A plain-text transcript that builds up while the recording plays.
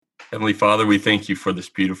Heavenly Father, we thank you for this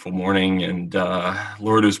beautiful morning. And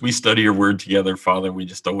Lord, as we study your word together, Father, we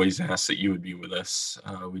just always ask that you would be with us.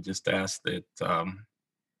 We just ask that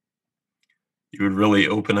you would really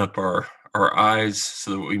open up our eyes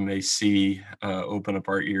so that we may see, open up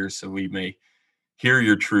our ears so we may hear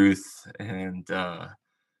your truth. And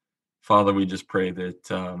Father, we just pray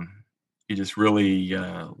that you just really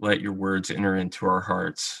let your words enter into our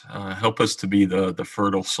hearts. Help us to be the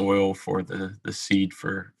fertile soil for the seed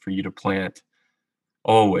for you to plant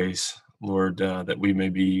always, Lord, that we may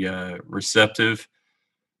be receptive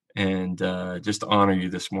and just honor you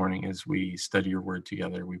this morning as we study your word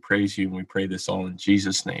together. We praise you and we pray this all in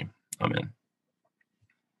Jesus' name. Amen.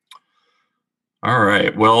 All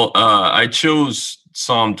right. Well, I chose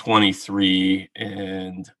Psalm 23,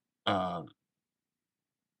 and uh,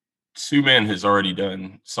 Suman has already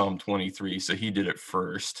done Psalm 23, so he did it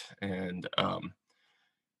first. And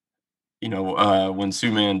when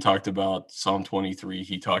Suman talked about Psalm 23,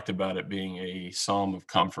 he talked about it being a psalm of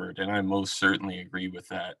comfort, and I most certainly agree with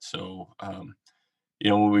that. So,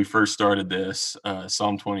 when we first started this,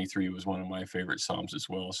 Psalm 23 was one of my favorite psalms as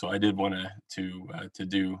well. So I did want to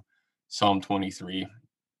do Psalm 23,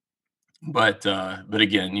 but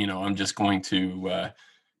again, I'm just going to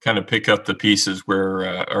kind of pick up the pieces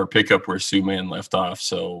where or pick up where Suman left off.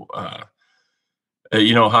 So.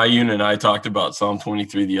 Hayun and I talked about Psalm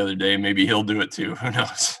 23 the other day. Maybe he'll do it too. Who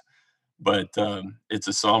knows? But it's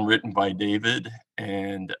a psalm written by David,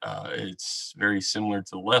 and it's very similar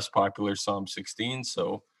to the less popular Psalm 16.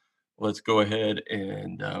 So let's go ahead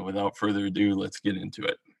and without further ado, let's get into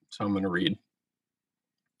it. So I'm going to read.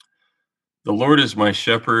 The Lord is my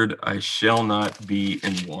shepherd, I shall not be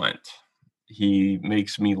in want. He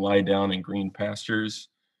makes me lie down in green pastures.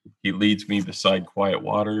 He leads me beside quiet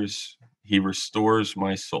waters. He restores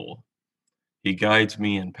my soul. He guides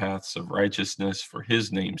me in paths of righteousness for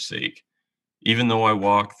his name's sake. Even though I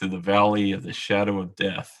walk through the valley of the shadow of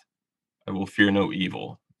death, I will fear no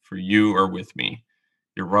evil, for you are with me.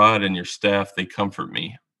 Your rod and your staff, they comfort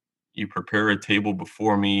me. You prepare a table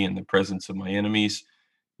before me in the presence of my enemies.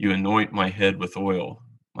 You anoint my head with oil.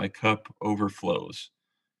 My cup overflows.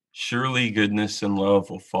 Surely goodness and love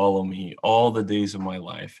will follow me all the days of my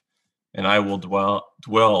life, and I will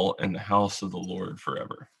dwell in the house of the Lord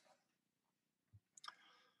forever.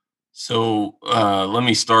 So let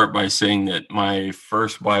me start by saying that my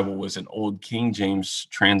first Bible was an old King James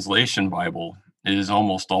translation Bible. It is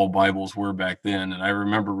almost all Bibles were back then. And I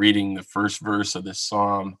remember reading the first verse of this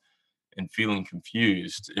psalm and feeling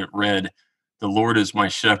confused. It read, "The Lord is my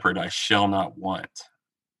shepherd, I shall not want."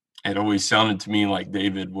 It always sounded to me like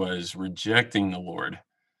David was rejecting the Lord.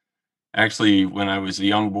 Actually, when I was a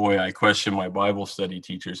young boy, I questioned my Bible study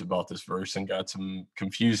teachers about this verse and got some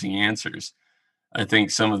confusing answers. I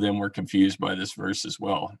think some of them were confused by this verse as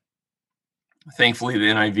well. Thankfully,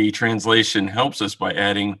 the NIV translation helps us by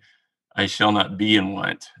adding, "I shall not be in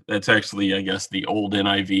want." That's actually, I guess, the old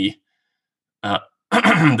NIV. Uh,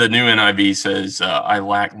 the new NIV says, "I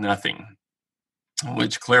lack nothing,"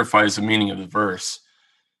 which clarifies the meaning of the verse.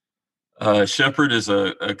 Shepherd is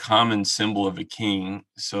a common symbol of a king.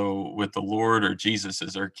 So, with the Lord or Jesus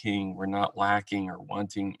as our king, we're not lacking or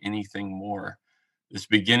wanting anything more. This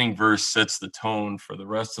beginning verse sets the tone for the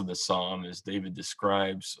rest of the psalm as David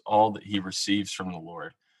describes all that he receives from the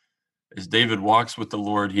Lord. As David walks with the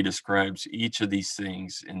Lord, he describes each of these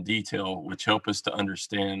things in detail, which help us to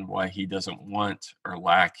understand why he doesn't want or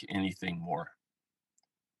lack anything more.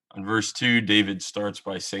 On verse 2, David starts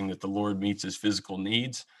by saying that the Lord meets his physical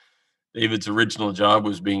needs. David's original job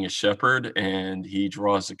was being a shepherd, and he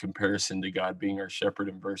draws a comparison to God being our shepherd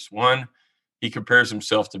in verse 1. He compares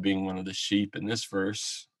himself to being one of the sheep in this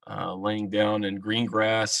verse, laying down in green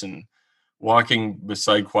grass and walking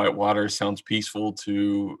beside quiet water sounds peaceful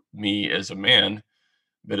to me as a man,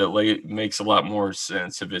 but it makes a lot more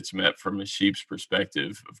sense if it's met from a sheep's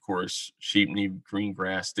perspective. Of course, sheep need green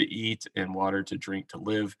grass to eat and water to drink to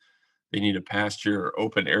live. They need a pasture or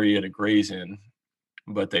open area to graze in,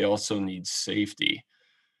 but they also need safety.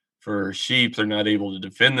 For sheep, they're not able to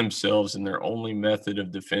defend themselves, and their only method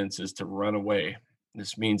of defense is to run away.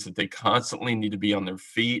 This means that they constantly need to be on their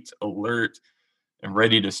feet, alert, and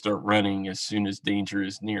ready to start running as soon as danger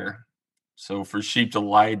is near. So, for sheep to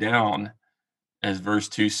lie down, as verse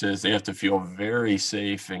 2 says, they have to feel very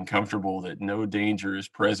safe and comfortable that no danger is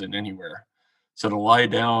present anywhere. So, to lie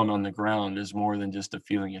down on the ground is more than just a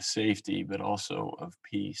feeling of safety, but also of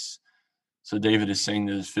peace. So, David is saying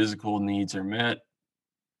that his physical needs are met,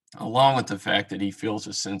 along with the fact that he feels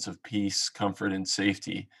a sense of peace, comfort, and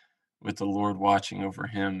safety with the Lord watching over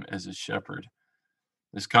him as a shepherd.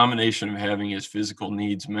 This combination of having his physical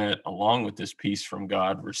needs met along with this peace from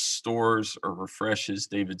God restores or refreshes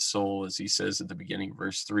David's soul, as he says at the beginning of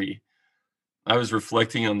verse 3. I was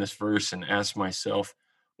reflecting on this verse and asked myself,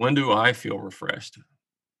 when do I feel refreshed?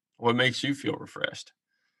 What makes you feel refreshed?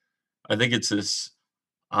 I think it's this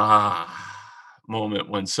moment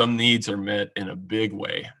when some needs are met in a big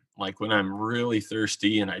way, like when I'm really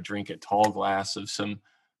thirsty and I drink a tall glass of some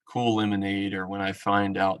cool lemonade, or when I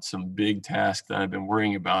find out some big task that I've been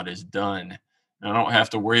worrying about is done and I don't have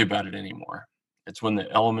to worry about it anymore. It's when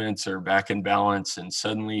the elements are back in balance and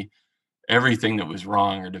suddenly everything that was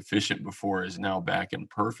wrong or deficient before is now back in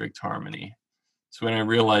perfect harmony. It's when I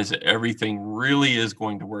realize that everything really is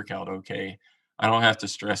going to work out okay. I don't have to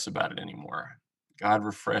stress about it anymore. God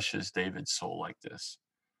refreshes David's soul like this.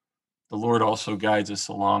 The Lord also guides us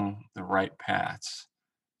along the right paths.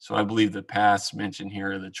 So I believe the paths mentioned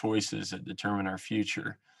here are the choices that determine our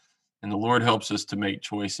future. And the Lord helps us to make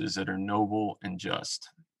choices that are noble and just.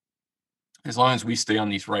 As long as we stay on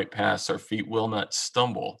these right paths, our feet will not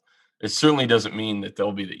stumble. It certainly doesn't mean that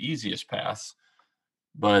they'll be the easiest paths,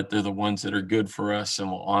 but they're the ones that are good for us and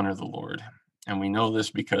will honor the Lord. And we know this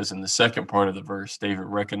because in the second part of the verse, David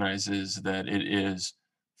recognizes that it is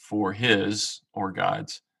for his or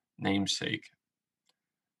God's namesake.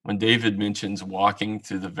 When David mentions walking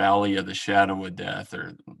through the valley of the shadow of death,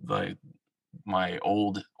 or the my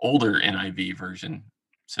older NIV version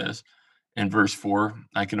says in verse 4,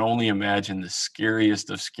 I can only imagine the scariest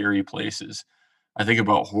of scary places. I think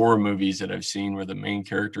about horror movies that I've seen where the main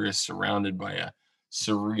character is surrounded by a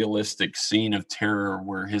surrealistic scene of terror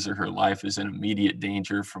where his or her life is in immediate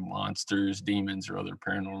danger from monsters, demons, or other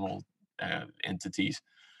paranormal entities.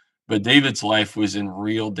 But David's life was in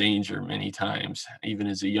real danger many times. Even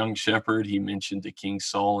as a young shepherd, he mentioned to King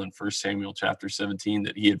Saul in 1 Samuel chapter 17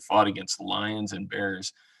 that he had fought against lions and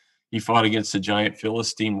bears. He fought against a giant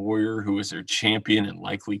Philistine warrior who was their champion and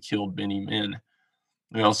likely killed many men.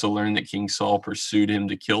 We also learned that King Saul pursued him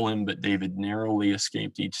to kill him, but David narrowly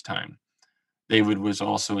escaped each time. David was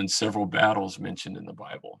also in several battles mentioned in the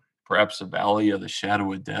Bible. Perhaps the valley of the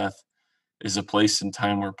shadow of death is a place and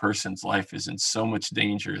time where a person's life is in so much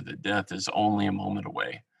danger that death is only a moment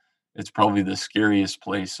away. It's probably the scariest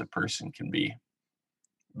place a person can be.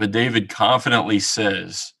 But David confidently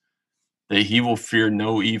says that he will fear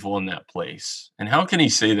no evil in that place. And how can he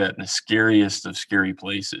say that in the scariest of scary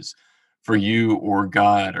places? For you or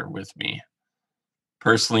God are with me.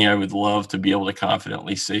 Personally, I would love to be able to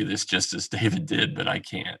confidently say this just as David did, but I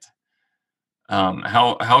can't.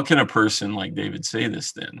 How can a person like David say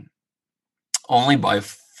this then? Only by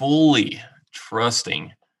fully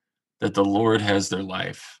trusting that the Lord has their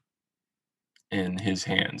life in his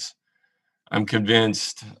hands. I'm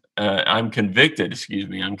convicted, excuse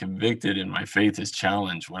me, I'm convicted and my faith is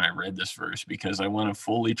challenged when I read this verse because I want to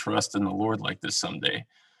fully trust in the Lord like this someday.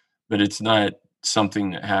 But it's not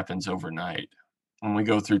something that happens overnight. When we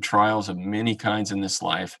go through trials of many kinds in this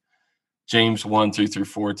life, James 1 through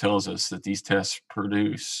 4 tells us that these tests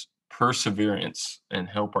produce perseverance and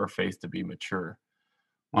help our faith to be mature.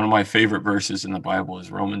 One of my favorite verses in the Bible is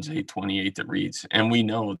Romans 8:28 that reads, "And we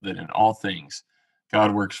know that in all things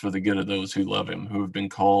God works for the good of those who love him, who have been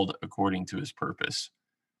called according to his purpose."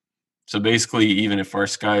 So basically, even if our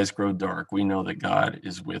skies grow dark, we know that God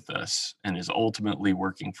is with us and is ultimately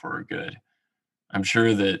working for our good. I'm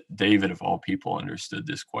sure that David, of all people, understood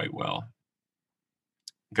this quite well.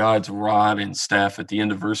 God's rod and staff at the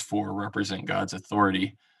end of verse 4 represent God's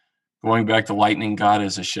authority. Going back to lightning God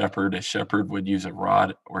as a shepherd would use a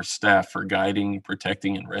rod or staff for guiding,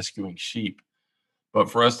 protecting, and rescuing sheep.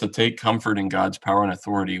 But for us to take comfort in God's power and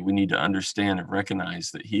authority, we need to understand and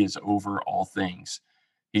recognize that He is over all things.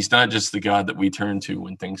 He's not just the God that we turn to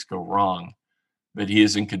when things go wrong, but He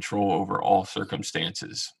is in control over all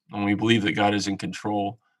circumstances. When we believe that God is in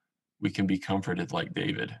control, we can be comforted like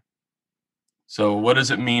David. So, what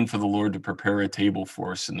does it mean for the Lord to prepare a table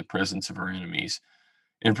for us in the presence of our enemies?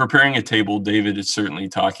 In preparing a table, David is certainly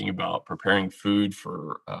talking about preparing food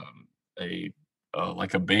for a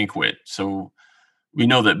like a banquet. So we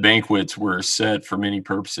know that banquets were set for many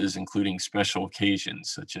purposes, including special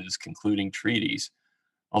occasions such as concluding treaties.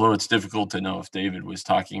 Although it's difficult to know if David was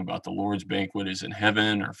talking about the Lord's banquet is in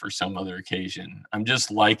heaven or for some other occasion, I'm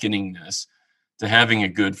just likening this to having a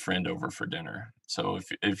good friend over for dinner. So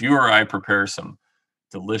if you or I prepare some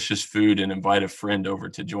delicious food and invite a friend over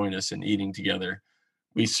to join us in eating together,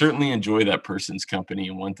 we certainly enjoy that person's company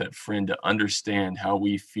and want that friend to understand how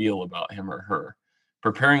we feel about him or her.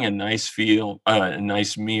 Preparing a nice meal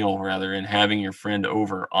rather, and having your friend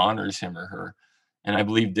over honors him or her. And I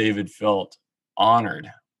believe David felt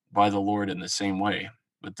honored by the Lord in the same way.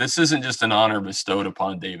 But this isn't just an honor bestowed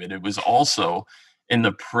upon David. It was also in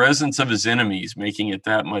the presence of his enemies, making it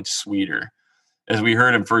that much sweeter. As we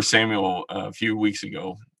heard in First Samuel a few weeks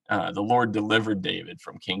ago, the Lord delivered David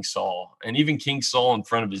from King Saul, and even King Saul, in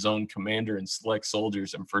front of his own commander and select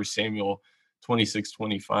soldiers in First Samuel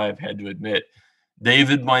 26:25, had to admit,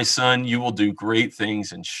 David, my son, you will do great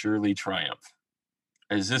things and surely triumph.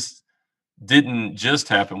 As this didn't just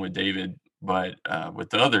happen with David, but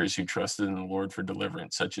with others who trusted in the Lord for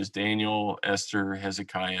deliverance, such as Daniel, Esther,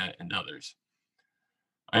 Hezekiah, and others.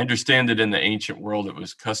 I understand that in the ancient world, it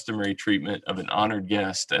was customary treatment of an honored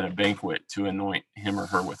guest at a banquet to anoint him or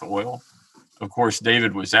her with oil. Of course,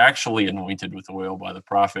 David was actually anointed with oil by the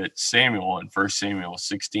prophet Samuel in 1 Samuel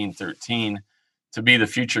 16:13 to be the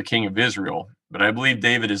future king of Israel. But I believe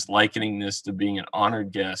David is likening this to being an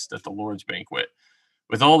honored guest at the Lord's banquet.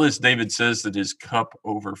 With all this, David says that his cup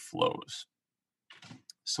overflows.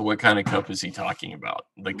 So, what kind of cup is he talking about?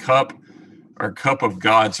 The cup or cup of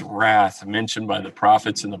God's wrath mentioned by the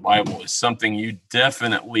prophets in the Bible is something you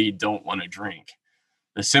definitely don't want to drink.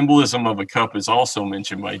 The symbolism of a cup is also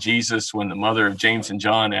mentioned by Jesus when the mother of James and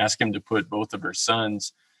John asked him to put both of her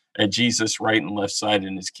sons at Jesus' right and left side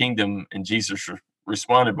in his kingdom, and Jesus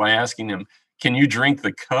responded by asking him, "Can you drink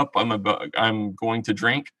the cup I'm going to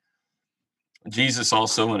drink?" Jesus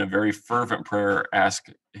also, in a very fervent prayer,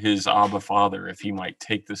 asked his Abba Father if he might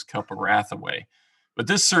take this cup of wrath away. But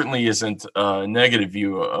this certainly isn't a negative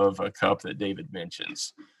view of a cup that David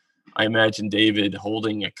mentions. I imagine David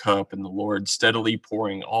holding a cup and the Lord steadily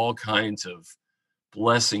pouring all kinds of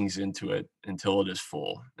blessings into it until it is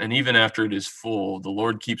full. And even after it is full, the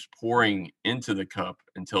Lord keeps pouring into the cup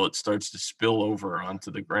until it starts to spill over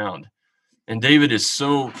onto the ground. And David is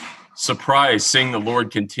so surprised seeing the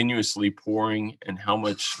Lord continuously pouring and how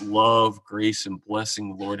much love, grace, and blessing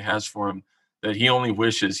the Lord has for him that he only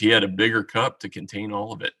wishes he had a bigger cup to contain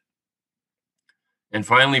all of it. And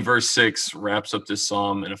finally, verse 6 wraps up this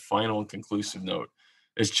psalm in a final and conclusive note.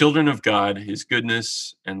 As children of God, his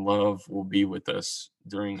goodness and love will be with us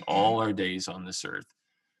during all our days on this earth.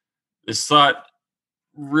 This thought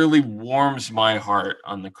really warms my heart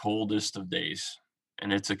on the coldest of days.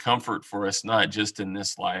 And it's a comfort for us, not just in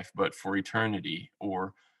this life, but for eternity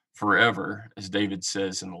or forever, as David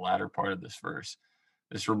says in the latter part of this verse.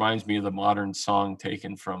 This reminds me of the modern song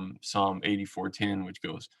taken from Psalm 84:10, which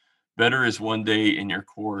goes, "Better is one day in your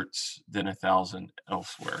courts than 1,000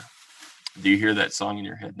 elsewhere." Do you hear that song in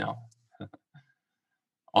your head now?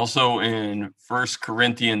 Also in 1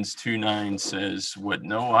 Corinthians 2:9 says, "What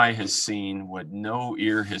no eye has seen, what no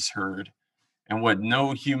ear has heard, and what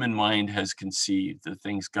no human mind has conceived, the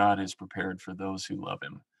things God has prepared for those who love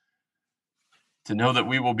him." To know that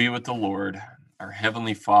we will be with the Lord, our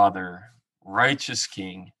Heavenly Father, righteous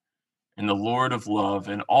King, and the Lord of love,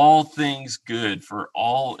 and all things good for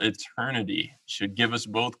all eternity should give us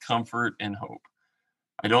both comfort and hope.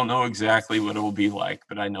 I don't know exactly what it will be like,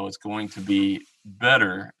 but I know it's going to be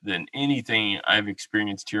better than anything I've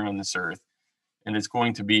experienced here on this earth. And it's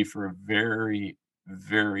going to be for a very,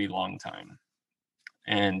 very long time.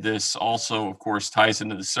 And this also, of course, ties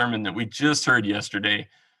into the sermon that we just heard yesterday,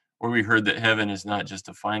 where we heard that heaven is not just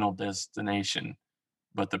a final destination,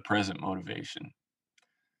 but the present motivation.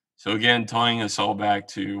 So, again, tying us all back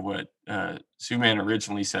to what Suman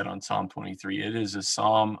originally said on Psalm 23, it is a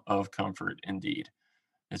psalm of comfort indeed.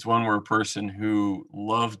 It's one where a person who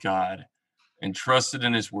loved God and trusted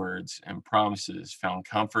in his words and promises found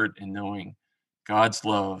comfort in knowing God's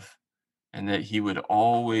love and that he would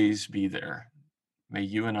always be there. May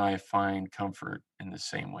you and I find comfort in the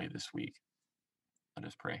same way this week. Let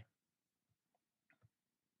us pray.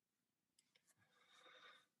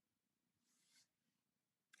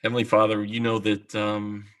 Heavenly Father, you know that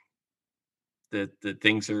that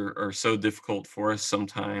things are so difficult for us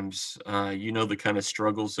sometimes. You know the kind of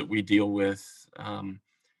struggles that we deal with.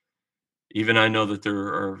 Even I know that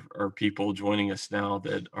there are people joining us now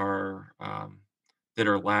that are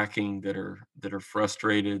lacking, that are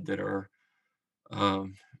frustrated, that are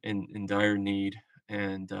in dire need.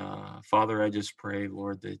 And Father, I just pray,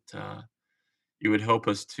 Lord, that you would help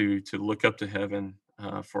us to look up to heaven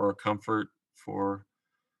for our comfort,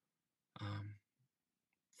 um,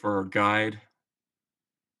 for our guide,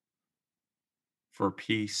 for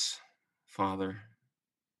peace, Father.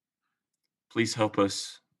 Please help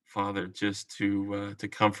us, Father, just to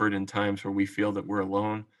comfort in times where we feel that we're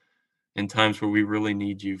alone, in times where we really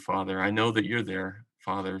need you, Father. I know that you're there,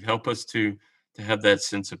 Father. Help us to have that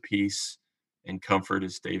sense of peace and comfort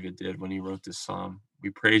as David did when he wrote this psalm.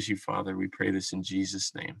 We praise you, Father. We pray this in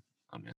Jesus' name.